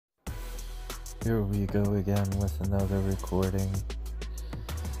Here we go again with another recording,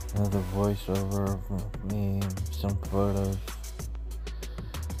 another voiceover of me, some photos.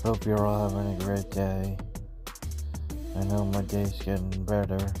 Hope you're all having a great day. I know my day's getting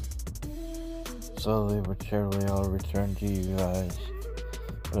better. Slowly but surely I'll return to you guys.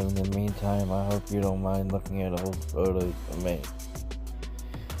 But in the meantime, I hope you don't mind looking at old photos of me.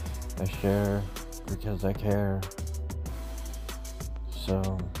 I share because I care.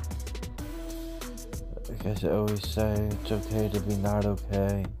 So, like I always say, it's okay to be not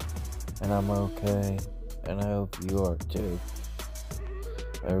okay, and I'm okay, and I hope you are too.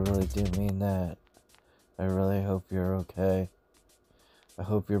 I really do mean that. I really hope you're okay. I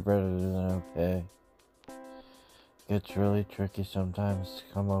hope you're better than okay. It gets really tricky sometimes to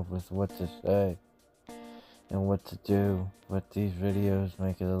come up with what to say and what to do, but these videos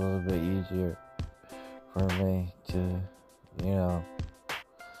make it a little bit easier for me to,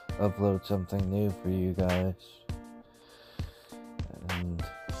 upload something new for you guys. And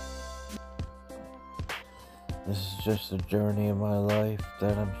this is just a journey of my life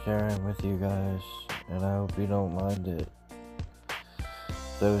that I'm sharing with you guys, and I hope you don't mind it.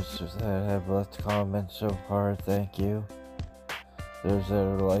 Those that have left comments so far, thank you. Those that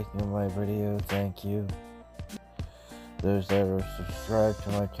are liking my video, thank you. Those that are subscribed to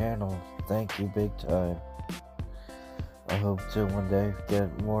my channel, thank you big time. I hope to one day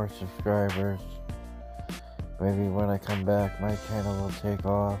get more subscribers. Maybe when I come back, my channel will take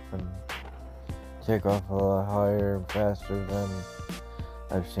off a lot higher and faster than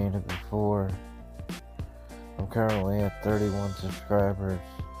I've seen it before. I'm currently at 31 subscribers.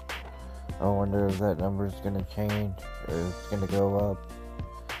 I wonder if that number is going to change, or if it's going to go up,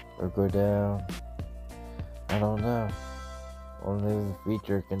 or go down. I don't know. Only the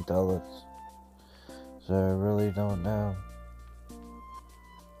future can tell us. So I really don't know.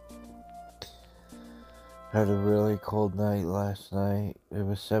 Had a really cold night last night. It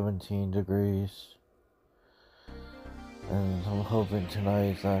was 17 degrees. And I'm hoping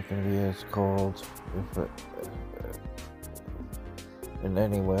tonight's not going to be as cold. In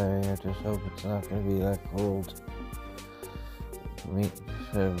any way, I just hope it's not going to be that cold.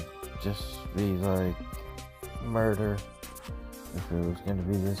 Just be like murder if it was going to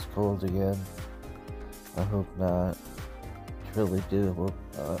be this cold again. I hope not. Truly do hope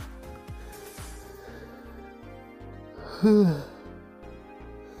not.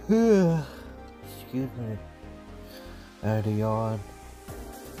 Excuse me. I had a yawn.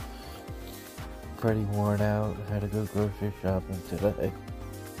 Pretty worn out. Had to go grocery shopping today.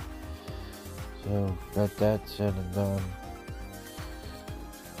 So, got that said and done.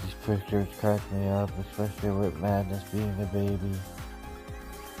 These pictures crack me up, especially with Madness being a baby.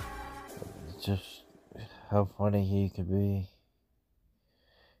 It's just how funny he could be.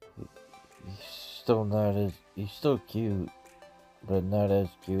 He's still cute, but not as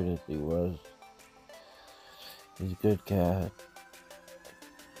cute as he was. He's a good cat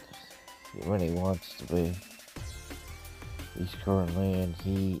when he wants to be. He's currently in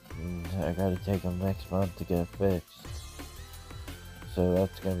heat, and I gotta take him next month to get fixed. So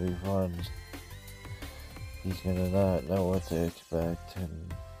that's gonna be fun. He's gonna not know what to expect,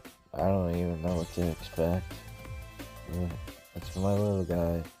 and I don't even know what to expect. Yeah, that's my little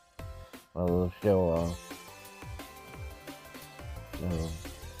guy, my little show off. So,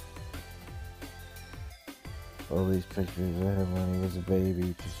 all these pictures of him when he was a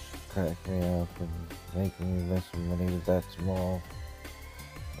baby just cracked me up and making me miss him when he was that small.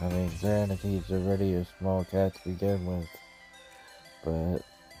 I mean, granted, he's already a small cat to begin with, but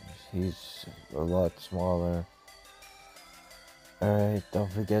he's a lot smaller. Alright,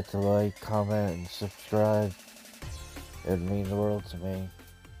 don't forget to like, comment, and subscribe. It'd mean the world to me.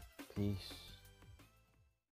 Peace.